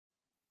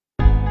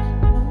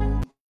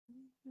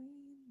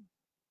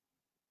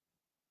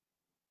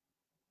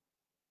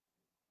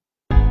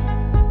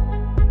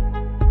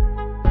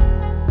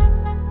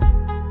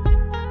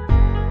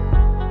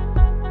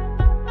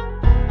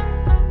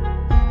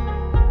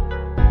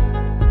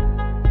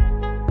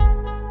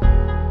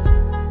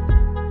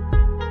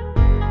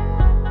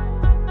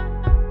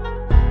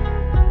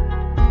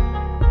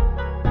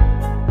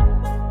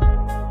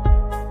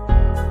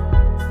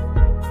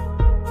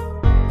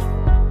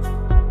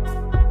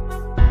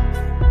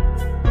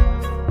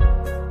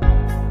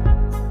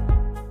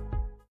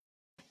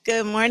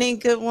Good morning,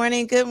 good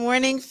morning, good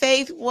morning,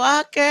 Faith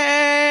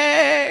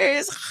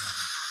Walkers.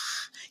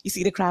 You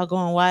see the crowd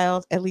going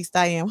wild? At least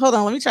I am. Hold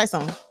on, let me try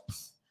something.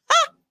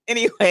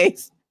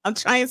 Anyways, I'm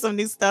trying some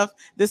new stuff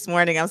this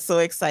morning. I'm so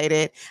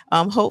excited.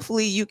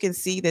 Hopefully you can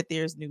see that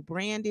there's new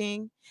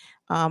branding.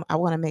 I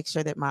want to make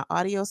sure that my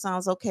audio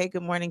sounds okay.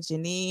 Good morning,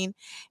 Janine.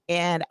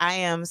 And I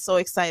am so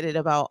excited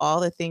about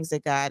all the things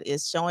that God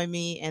is showing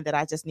me and that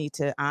I just need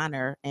to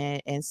honor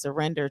and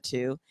surrender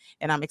to.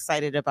 And I'm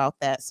excited about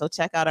that. So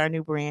check out our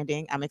new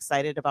branding. I'm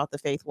excited about the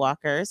Faith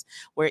Walkers,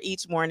 where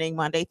each morning,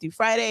 Monday through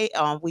Friday,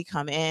 we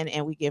come in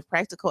and we give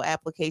practical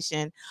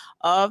application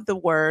of the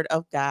word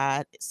of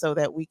God so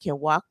that we can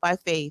walk by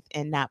faith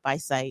and not by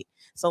sight.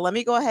 So let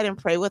me go ahead and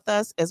pray with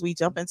us as we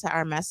jump into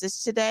our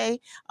message today.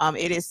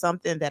 It is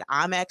something that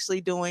I'm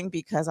actually doing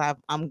because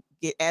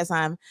as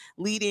I'm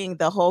leading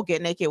the whole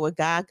Get Naked with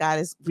God, God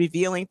is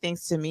revealing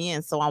things to me.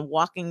 And so I'm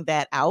walking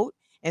that out.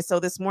 And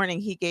so this morning,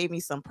 he gave me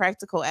some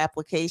practical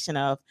application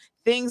of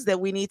things that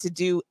we need to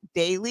do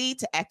daily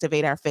to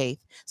activate our faith.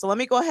 So let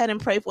me go ahead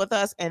and pray with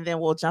us, and then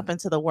we'll jump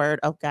into the word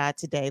of God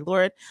today.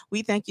 Lord,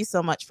 we thank you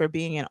so much for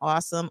being an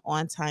awesome,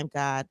 on-time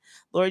God.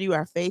 Lord, you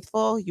are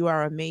faithful, you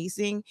are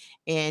amazing,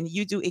 and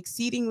you do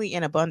exceedingly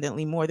and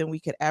abundantly more than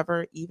we could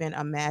ever even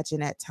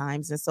imagine at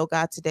times. And so,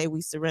 God, today we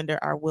surrender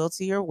our will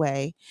to your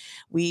way.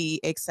 We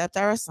accept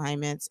our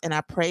assignments, and I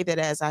pray that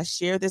as I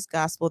share this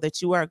gospel,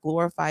 that you are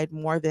glorified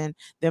more than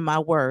my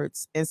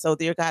words. And so,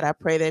 dear God, I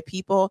pray that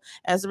people,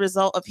 as a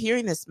result of hearing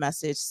this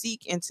message,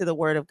 seek into the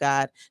word of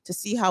God to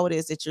see how it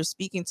is that you're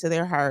speaking to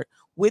their heart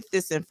with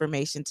this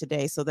information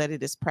today, so that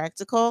it is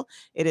practical,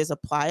 it is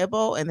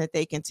applicable, and that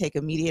they can take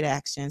immediate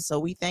action. So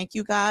we thank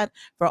you, God,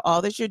 for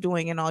all that you're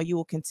doing and all you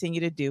will continue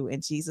to do. In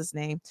Jesus'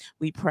 name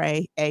we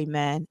pray.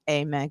 Amen.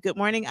 Amen. Good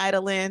morning,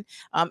 Idalyn.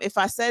 If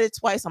I said it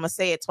twice, I'm going to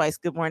say it twice.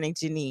 Good morning,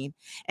 Janine.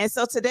 And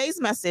so today's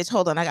message,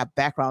 hold on, I got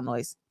background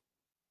noise.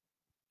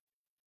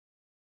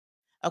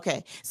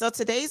 Okay, so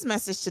today's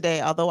message today,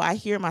 although I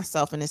hear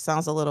myself and it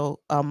sounds a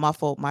little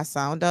muffled, my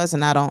sound does,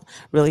 and I don't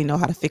really know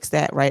how to fix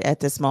that right at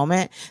this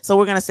moment. So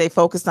we're going to stay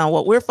focused on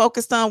what we're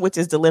focused on, which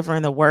is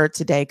delivering the word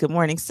today. Good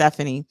morning,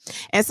 Stephanie.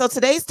 And so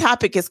today's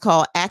topic is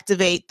called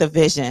Activate the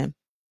Vision.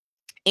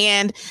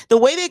 And the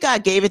way that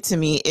God gave it to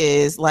me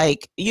is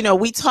like,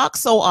 we talk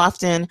so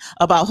often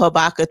about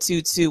Habakkuk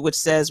 2:2, which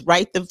says,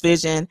 write the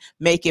vision,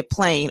 make it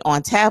plain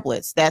on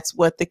tablets. That's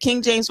what the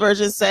King James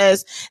Version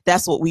says.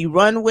 That's what we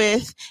run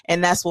with.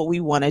 And that's what we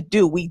want to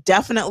do. We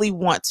definitely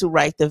want to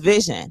write the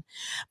vision.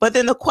 But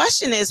then the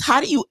question is,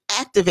 how do you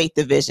activate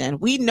the vision?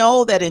 We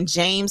know that in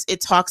James, it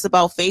talks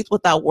about faith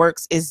without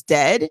works is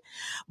dead,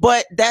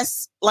 but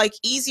that's like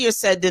easier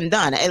said than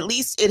done. At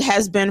least it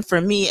has been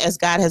for me as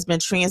God has been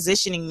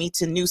transitioning me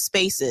to new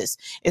spaces,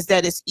 is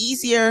that it's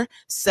easier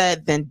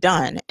said than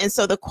done. And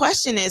so the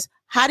question is,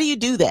 how do you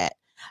do that?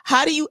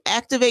 How do you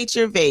activate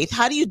your faith?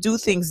 How do you do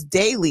things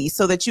daily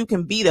so that you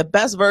can be the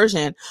best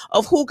version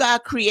of who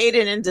God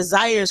created and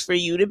desires for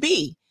you to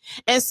be?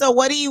 And so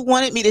what do you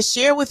wanted me to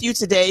share with you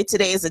today?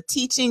 Today is a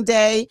teaching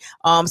day.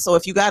 So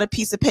if you got a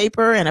piece of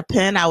paper and a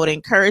pen, I would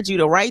encourage you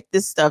to write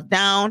this stuff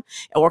down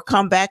or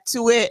come back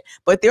to it.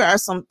 But there are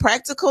some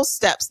practical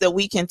steps that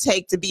we can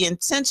take to be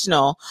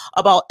intentional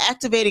about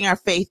activating our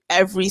faith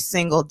every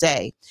single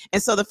day.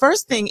 And so the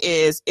first thing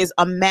is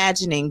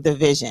imagining the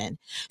vision.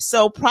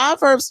 So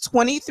Proverbs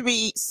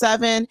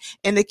 23:7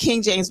 in the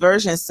King James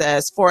Version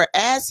says, for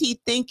as he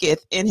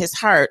thinketh in his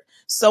heart,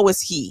 so is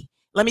he.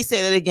 Let me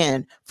say that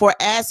again. For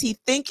as he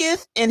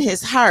thinketh in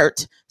his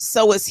heart,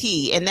 so is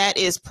he. And that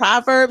is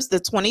Proverbs,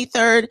 the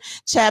 23rd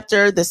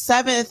chapter, the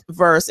 7th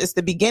verse. It's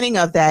the beginning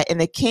of that in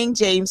the King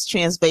James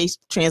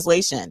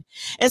translation.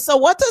 And so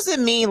what does it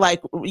mean?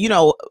 Like,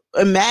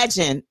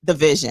 imagine the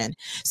vision.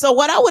 So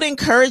what I would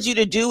encourage you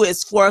to do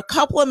is for a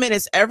couple of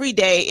minutes every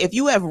day, if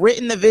you have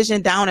written the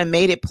vision down and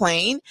made it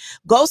plain,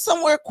 go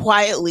somewhere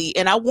quietly.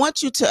 And I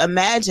want you to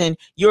imagine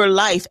your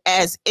life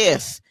as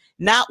if,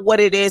 not what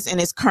it is in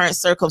its current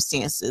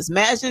circumstances,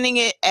 imagining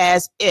it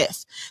as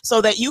if, so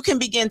that you can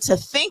begin to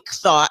think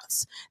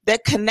thoughts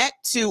that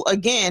connect to,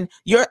 again,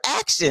 your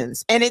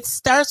actions. And it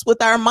starts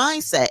with our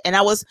mindset. And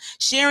I was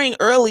sharing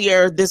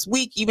earlier this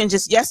week, even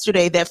just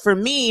yesterday, that for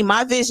me,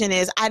 my vision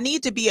is I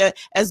need to be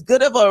as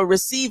good of a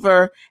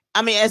receiver.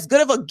 As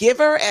good of a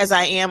giver as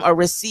I am a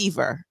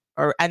receiver,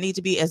 or I need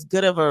to be as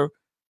good of a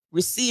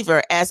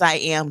receiver as I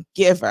am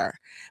giver,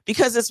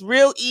 because it's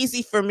real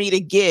easy for me to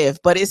give,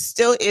 but it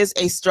still is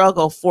a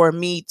struggle for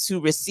me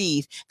to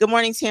receive. Good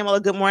morning, Tamala.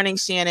 Good morning,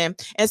 Shannon.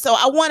 And so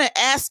I want to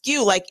ask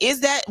you, like, is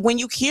that when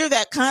you hear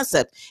that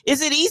concept,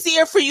 is it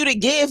easier for you to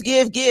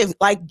give,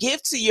 like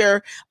give to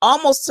your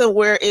almost to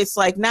where it's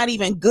like not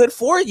even good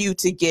for you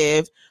to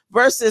give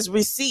versus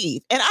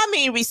receive? And I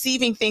mean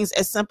receiving things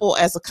as simple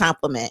as a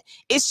compliment.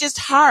 It's just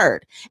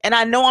hard. And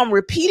I know I'm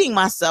repeating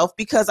myself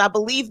because I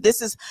believe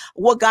this is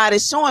what God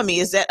is showing me,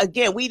 is that,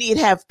 again, we need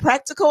to have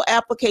practical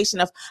application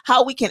of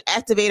how we can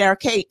activate our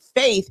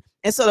faith.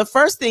 And so the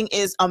first thing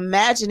is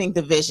imagining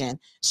the vision,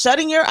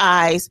 shutting your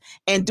eyes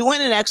and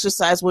doing an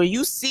exercise where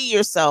you see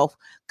yourself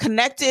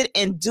connected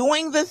and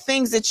doing the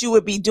things that you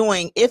would be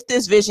doing if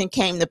this vision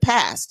came to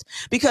pass.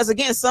 Because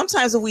again,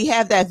 sometimes if we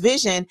have that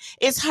vision,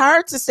 it's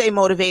hard to stay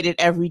motivated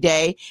every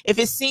day if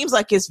it seems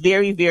like it's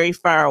very, very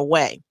far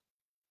away.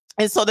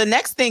 And so the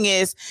next thing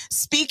is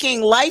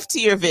speaking life to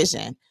your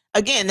vision.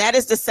 Again, that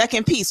is the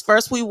second piece.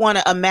 First, we want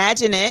to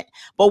imagine it.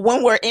 But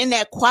when we're in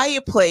that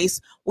quiet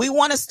place, we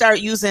want to start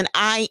using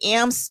I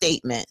am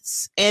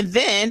statements. And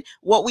then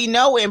what we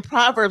know in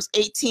Proverbs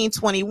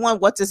 18:21,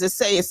 what does it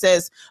say? It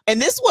says,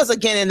 and this was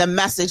again in the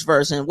Message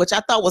version, which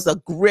I thought was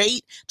a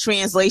great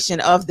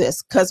translation of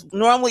this, because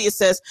normally it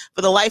says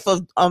for the life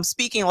of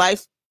speaking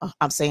life. Oh,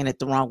 I'm saying it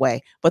the wrong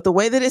way. But the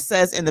way that it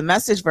says in the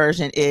Message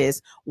version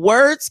is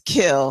words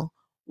kill,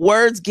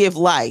 words give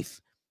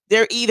life.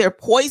 They're either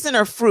poison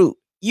or fruit.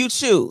 You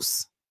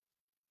choose.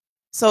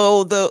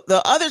 So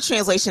the other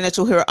translation that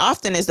you'll hear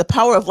often is the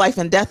power of life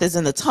and death is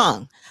in the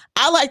tongue.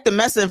 I like the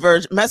Message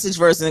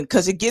version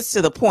because it gets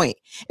to the point.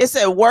 It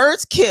said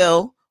words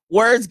kill,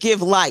 words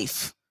give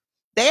life.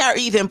 They are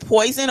either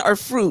poison or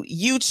fruit.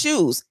 You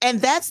choose.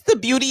 And that's the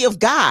beauty of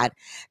God,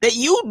 that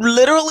you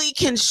literally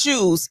can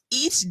choose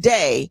each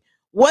day,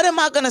 what am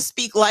I going to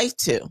speak life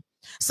to?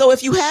 So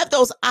if you have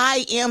those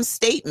I am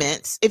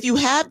statements,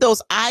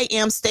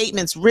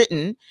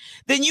 written,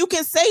 then you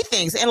can say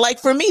things. And like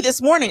for me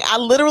this morning, I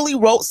literally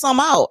wrote some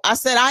out. I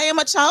said, I am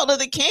a child of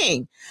the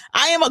King.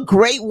 I am a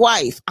great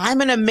wife.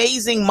 I'm an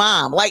amazing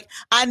mom. Like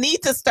I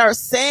need to start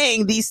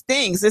saying these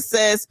things. It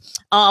says,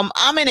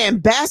 I'm an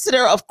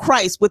ambassador of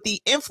Christ with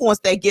the influence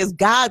that gives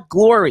God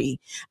glory.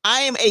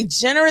 I am a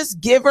generous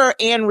giver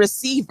and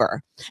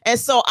receiver. And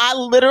so I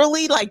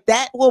literally, like,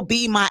 that will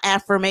be my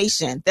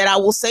affirmation that I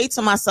will say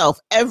to myself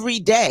every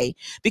day.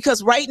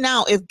 Because right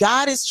now, if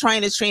God is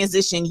trying to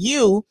transition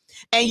you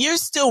and you're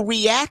still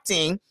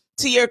reacting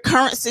to your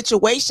current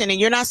situation and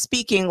you're not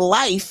speaking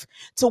life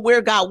to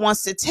where God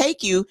wants to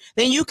take you,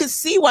 then you can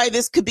see why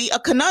this could be a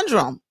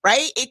conundrum,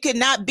 right? It could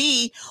not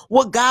be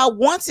what God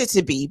wants it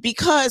to be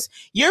because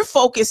you're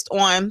focused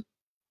on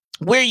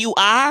where you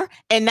are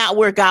and not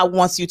where God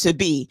wants you to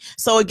be.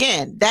 So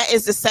again, that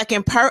is the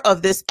second part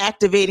of this,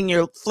 activating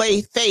your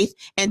faith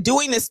and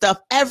doing this stuff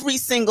every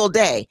single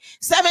day,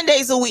 7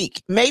 days a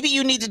week. Maybe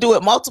you need to do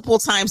it multiple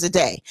times a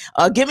day.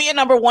 Give me a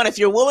number one if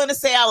you're willing to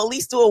say I'll at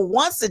least do it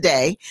once a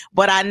day,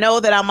 but I know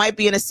that I might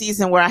be in a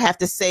season where I have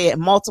to say it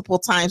multiple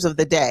times of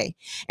the day.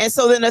 And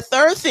so then the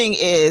third thing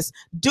is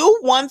do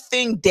one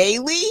thing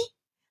daily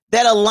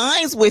that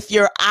aligns with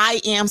your I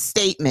am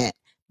statement.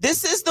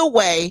 This is the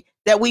way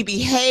that we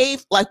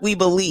behave like we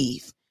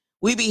believe.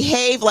 We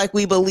behave like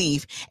we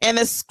believe. And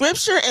the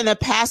scripture and the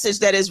passage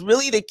that is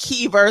really the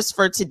key verse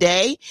for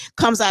today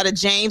comes out of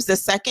James, the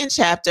 2nd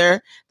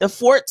chapter, the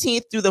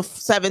 14th through the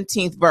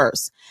 17th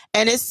verse.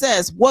 And it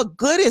says, what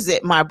good is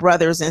it, my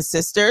brothers and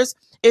sisters,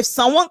 if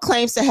someone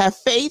claims to have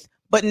faith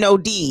but no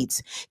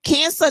deeds?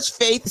 Can such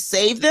faith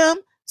save them?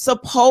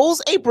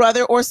 Suppose a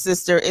brother or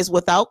sister is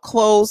without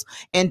clothes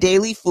and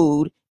daily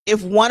food.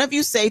 If one of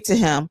you say to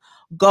him,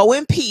 go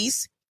in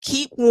peace,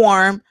 keep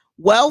warm,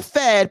 well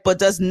fed, but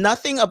does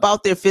nothing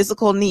about their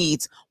physical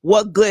needs,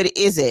 what good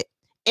is it?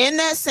 In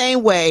that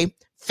same way,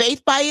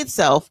 faith by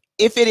itself,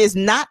 if it is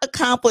not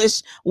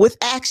accomplished with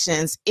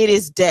actions, it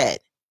is dead.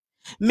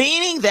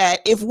 Meaning that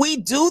if we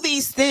do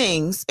these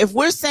things, if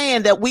we're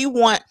saying that we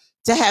want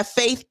to have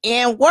faith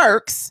and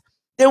works,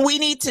 then we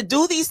need to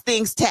do these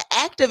things to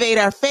activate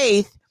our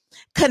faith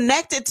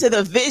connected to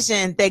the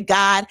vision that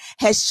God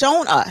has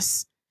shown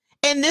us.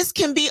 And this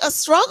can be a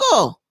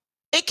struggle.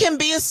 It can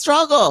be a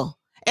struggle.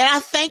 And I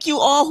thank you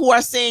all who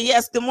are saying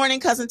yes. Good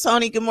morning, Cousin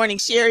Tony. Good morning,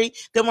 Sherry.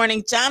 Good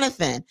morning,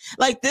 Jonathan.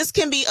 Like, this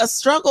can be a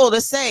struggle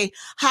to say,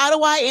 how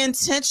do I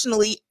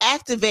intentionally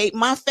activate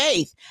my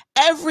faith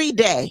every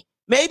day?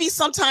 Maybe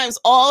sometimes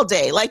all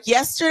day. Like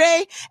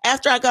yesterday,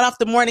 after I got off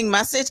the morning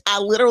message, I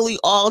literally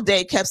all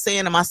day kept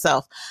saying to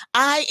myself,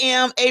 I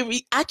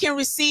can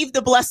receive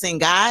the blessing,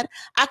 God.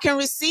 I can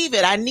receive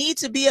it. I need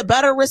to be a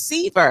better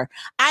receiver.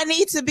 I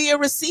need to be a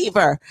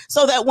receiver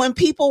so that when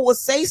people will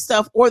say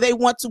stuff or they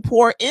want to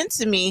pour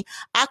into me,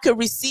 I could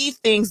receive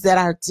things that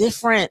are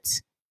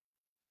different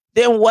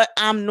than what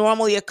I'm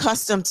normally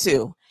accustomed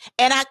to.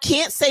 And I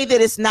can't say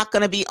that it's not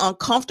going to be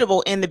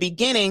uncomfortable in the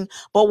beginning,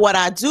 but what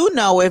I do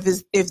know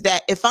is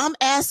that if I'm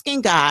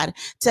asking God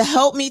to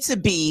help me to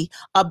be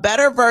a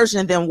better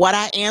version than what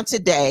I am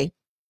today,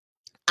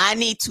 I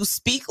need to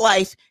speak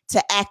life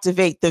to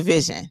activate the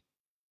vision.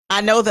 I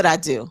know that I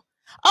do.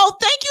 Oh,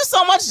 thank you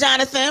so much,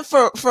 Jonathan,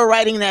 for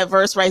writing that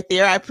verse right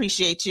there. I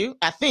appreciate you.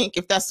 I think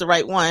if that's the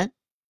right one.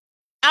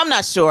 I'm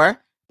not sure,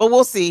 but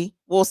we'll see.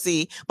 We'll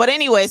see. But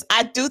anyways,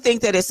 I do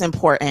think that it's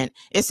important.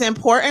 It's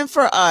important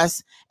for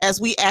us as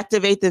we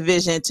activate the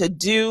vision to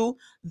do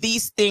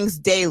these things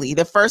daily.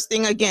 The first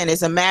thing, again,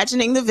 is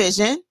imagining the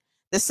vision.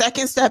 The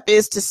second step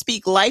is to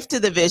speak life to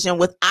the vision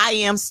with I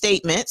am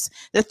statements.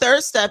 The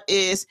third step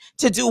is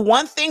to do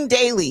one thing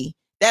daily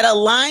that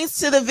aligns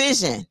to the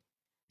vision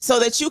so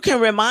that you can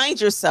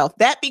remind yourself.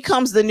 That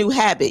becomes the new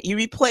habit. You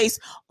replace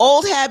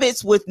old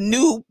habits with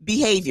new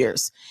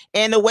behaviors.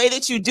 And the way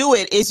that you do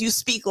it is you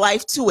speak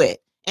life to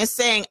it and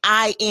saying,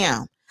 I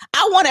am.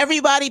 I want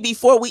everybody,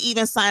 before we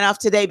even sign off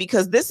today,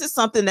 because this is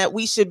something that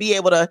we should be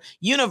able to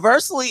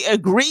universally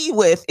agree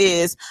with,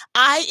 is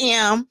I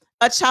am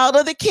a child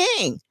of the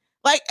King.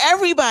 Like,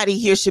 everybody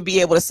here should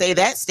be able to say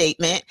that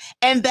statement.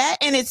 And that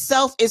in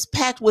itself is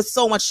packed with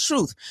so much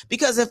truth.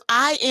 Because if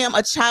I am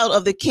a child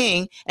of the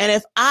King, and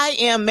if I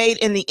am made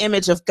in the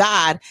image of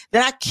God,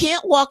 then I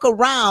can't walk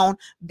around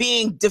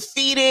being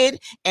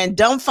defeated and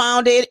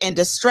dumbfounded and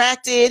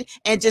distracted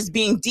and just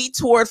being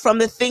detoured from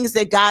the things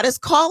that God is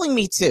calling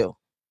me to.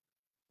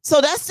 So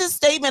that's the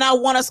statement I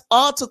want us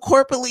all to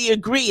corporately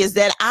agree, is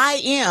that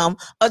I am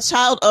a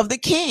child of the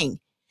King.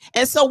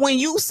 And so when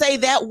you say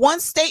that one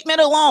statement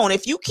alone,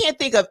 if you can't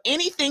think of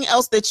anything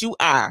else that you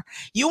are,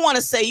 you want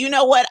to say, you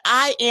know what?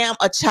 I am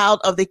a child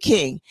of the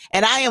King,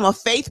 and I am a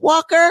faith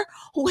walker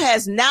who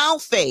has now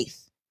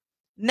faith,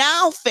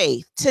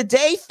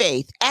 today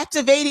faith,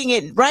 activating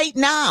it right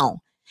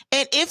now.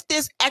 And if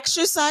this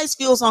exercise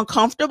feels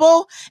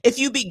uncomfortable, if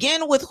you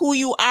begin with who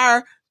you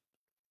are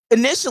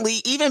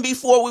initially, even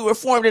before we were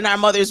formed in our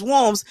mother's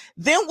wombs,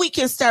 then we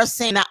can start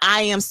saying the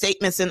I am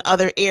statements in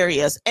other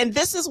areas. And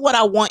this is what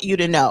I want you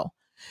to know.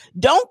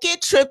 Don't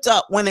get tripped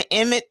up when the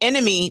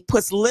enemy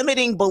puts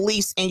limiting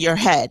beliefs in your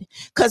head.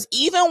 Because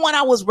even when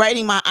I was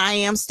writing my I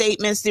am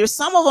statements, there's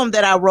some of them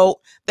that I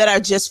wrote that are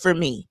just for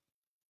me.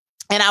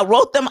 And I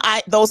wrote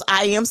those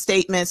I am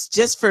statements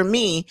just for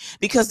me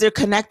because they're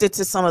connected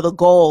to some of the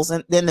goals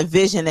and then the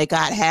vision that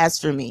God has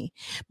for me.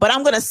 But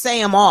I'm going to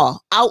say them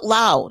all out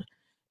loud.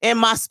 In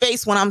my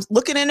space, when I'm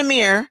looking in the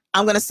mirror,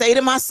 I'm going to say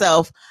to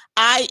myself,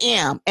 I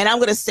am, and I'm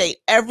going to say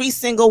every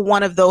single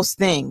one of those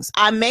things.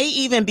 I may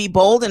even be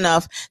bold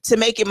enough to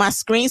make it my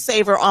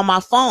screensaver on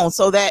my phone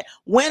so that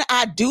when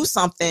I do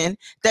something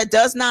that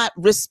does not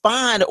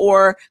respond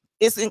or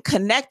isn't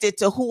connected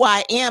to who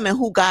I am and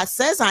who God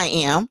says I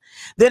am,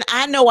 then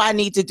I know I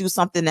need to do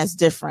something that's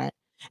different.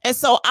 And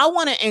so I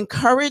want to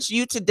encourage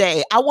you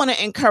today. I want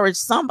to encourage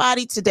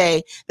somebody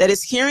today that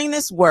is hearing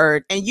this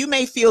word, and you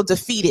may feel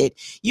defeated.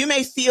 You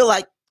may feel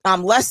like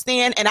I'm less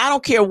than, and I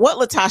don't care what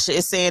Latasha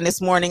is saying this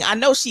morning. I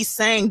know she's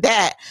saying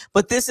that,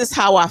 but this is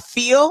how I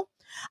feel.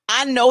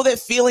 I know that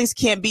feelings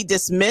can't be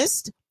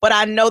dismissed, but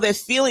I know that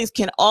feelings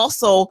can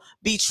also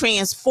be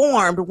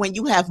transformed when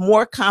you have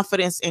more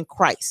confidence in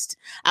Christ.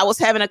 I was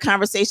having a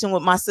conversation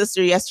with my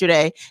sister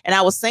yesterday, and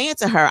I was saying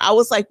to her, I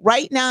was like,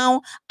 right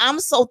now, I'm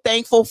so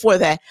thankful for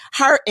that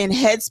heart and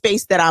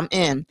headspace that I'm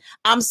in.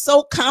 I'm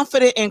so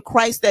confident in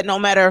Christ that no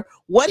matter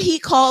what he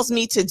calls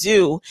me to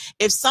do,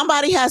 if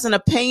somebody has an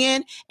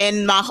opinion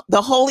and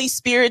the Holy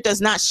Spirit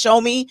does not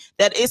show me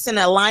that it's in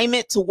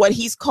alignment to what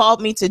he's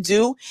called me to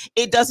do,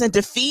 it doesn't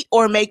defeat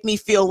or make me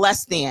feel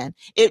less than.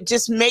 It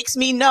just makes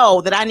me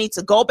know that I need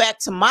to go back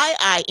to my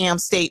I am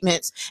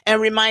statements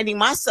and reminding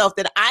myself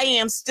that I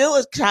am still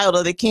a child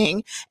of the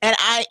King, and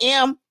I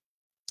am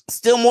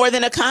still more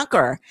than a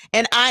conqueror,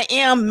 and I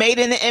am made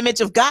in the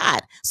image of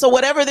God. So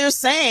whatever they're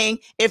saying,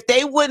 if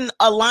they wouldn't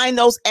align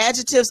those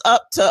adjectives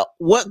up to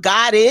what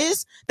God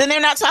is, then they're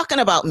not talking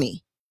about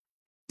me.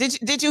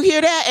 Did you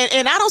hear that?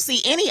 And I don't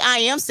see any I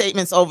am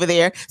statements over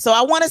there. So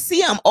I want to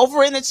see them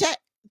over in the chat.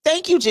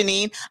 Thank you,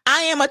 Janine.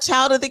 I am a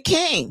child of the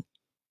King.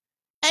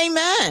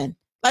 Amen.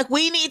 Like,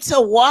 we need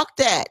to walk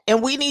that,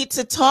 and we need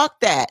to talk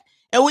that,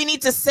 and we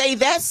need to say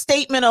that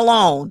statement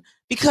alone,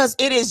 because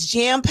it is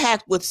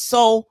jam-packed with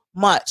so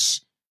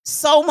much.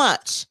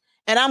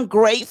 And I'm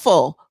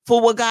grateful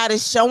for what God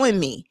is showing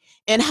me.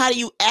 And how do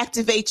you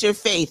activate your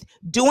faith?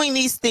 Doing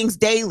these things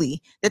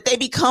daily, that they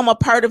become a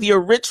part of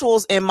your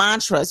rituals and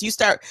mantras. You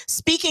start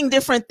speaking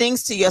different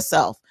things to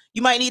yourself.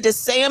 You might need to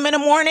say them in the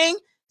morning,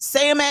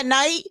 say them at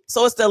night.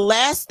 So it's the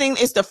last thing,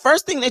 it's the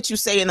first thing that you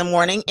say in the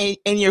morning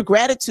in your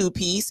gratitude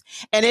piece,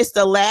 and it's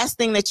the last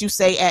thing that you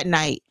say at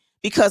night.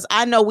 Because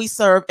I know we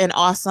serve an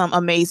awesome,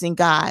 amazing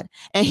God,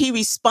 and he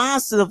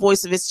responds to the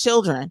voice of his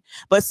children.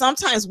 But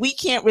sometimes we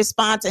can't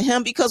respond to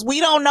him because we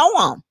don't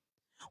know him.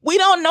 We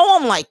don't know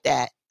him like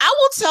that. I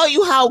will tell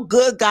you how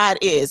good God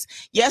is.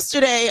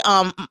 Yesterday,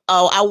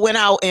 I went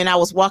out and I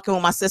was walking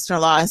with my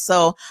sister-in-law. And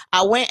so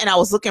I went and I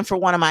was looking for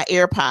one of my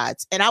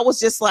AirPods, and I was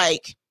just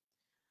like,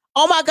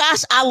 oh my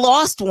gosh, I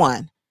lost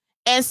one.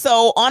 And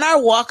so on our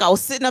walk, I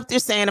was sitting up there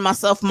saying to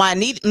myself, my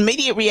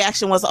immediate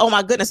reaction was, oh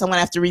my goodness, I'm going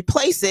to have to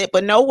replace it,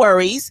 but no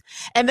worries.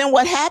 And then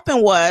what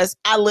happened was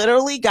I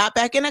literally got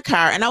back in the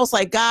car and I was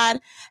like, God,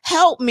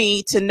 help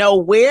me to know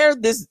where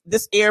this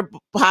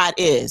AirPod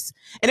is.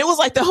 And it was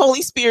like the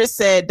Holy Spirit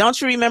said, don't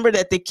you remember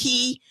that the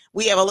key,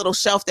 we have a little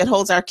shelf that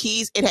holds our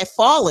keys, it had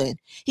fallen.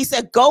 He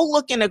said, go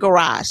look in the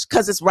garage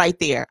because it's right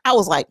there. I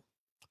was like,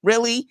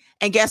 really?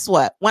 And guess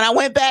what? When I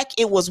went back,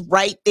 it was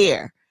right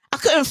there. I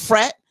couldn't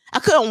fret. I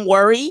couldn't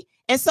worry.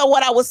 And so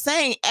what I was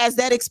saying as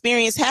that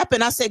experience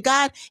happened, I said,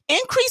 God,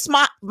 increase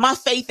my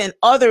faith in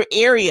other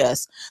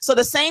areas. So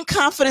the same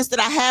confidence that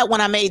I had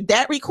when I made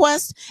that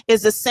request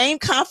is the same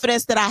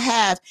confidence that I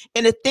have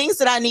in the things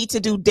that I need to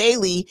do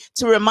daily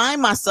to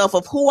remind myself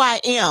of who I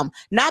am,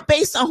 not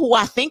based on who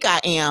I think I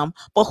am,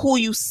 but who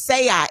you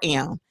say I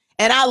am.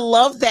 And I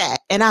love that.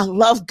 And I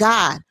love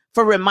God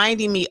for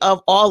reminding me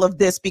of all of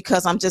this,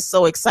 because I'm just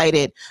so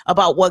excited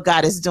about what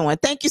God is doing.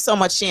 Thank you so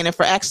much, Shannon,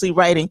 for actually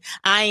writing,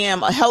 I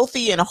am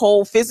healthy and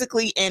whole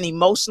physically and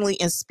emotionally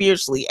and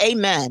spiritually.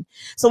 Amen.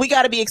 So we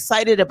got to be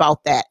excited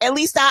about that. At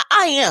least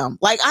I am.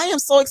 Like, I am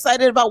so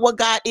excited about what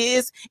God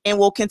is and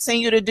will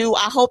continue to do.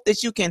 I hope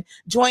that you can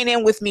join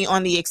in with me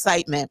on the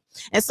excitement.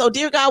 And so,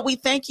 dear God, we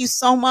thank you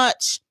so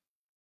much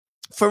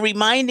for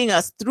reminding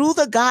us through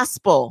the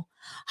gospel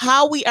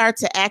how we are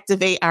to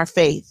activate our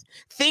faith,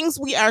 things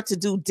we are to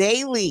do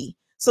daily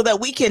so that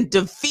we can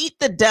defeat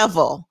the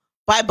devil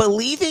by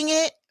believing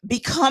it,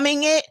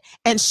 becoming it,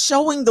 and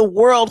showing the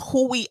world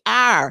who we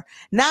are,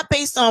 not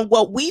based on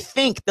what we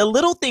think, the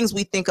little things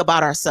we think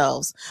about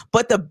ourselves,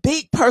 but the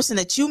big person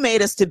that you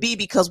made us to be,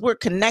 because we're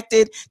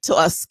connected to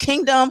a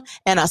kingdom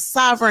and a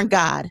sovereign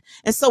God.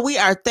 And so we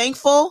are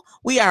thankful,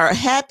 we are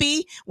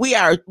happy, we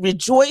are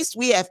rejoiced,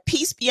 we have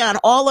peace beyond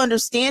all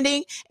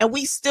understanding, and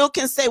we still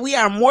can say we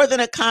are more than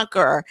a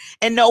conqueror,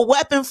 and no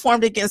weapon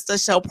formed against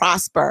us shall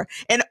prosper.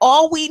 And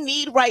all we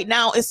need right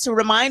now is to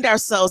remind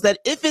ourselves that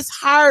if it's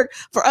hard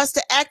for us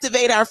to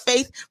activate our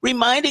faith,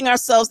 reminding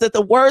ourselves that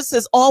the word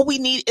says all we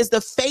need is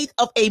the faith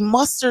of a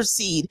mustard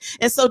seed.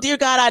 And so, dear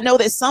God, I know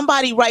that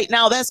somebody right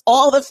now, that's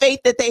all the faith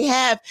that they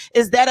have,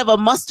 is that of a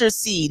mustard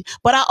seed.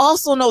 But I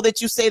also know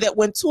that you say that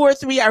when 2 or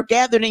 3 are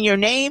gathered in your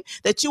name,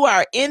 that you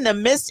are in the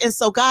midst. And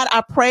so, God,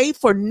 I pray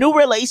for new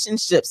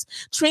relationships,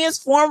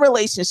 transform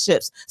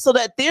relationships, so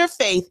that their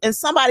faith and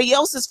somebody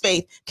else's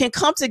faith can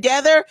come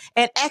together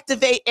and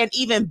activate an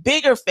even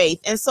bigger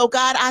faith. And so,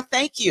 God, I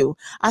thank you.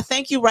 I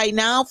thank you right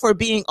now for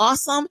being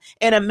awesome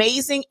and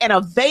amazing and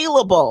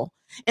available.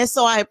 And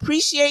so I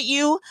appreciate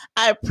you.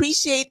 I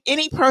appreciate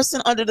any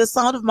person under the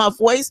sound of my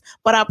voice,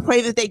 but I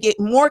pray that they get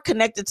more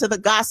connected to the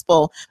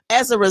gospel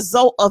as a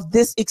result of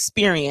this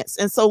experience.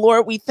 And so,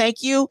 Lord, we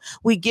thank you.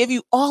 We give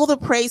you all the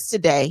praise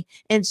today.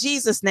 In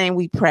Jesus' name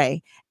we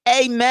pray.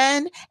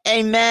 Amen.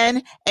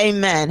 Amen.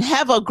 Amen.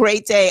 Have a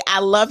great day.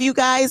 I love you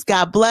guys.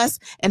 God bless,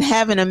 and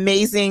have an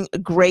amazing,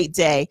 great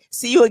day.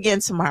 See you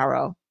again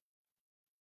tomorrow.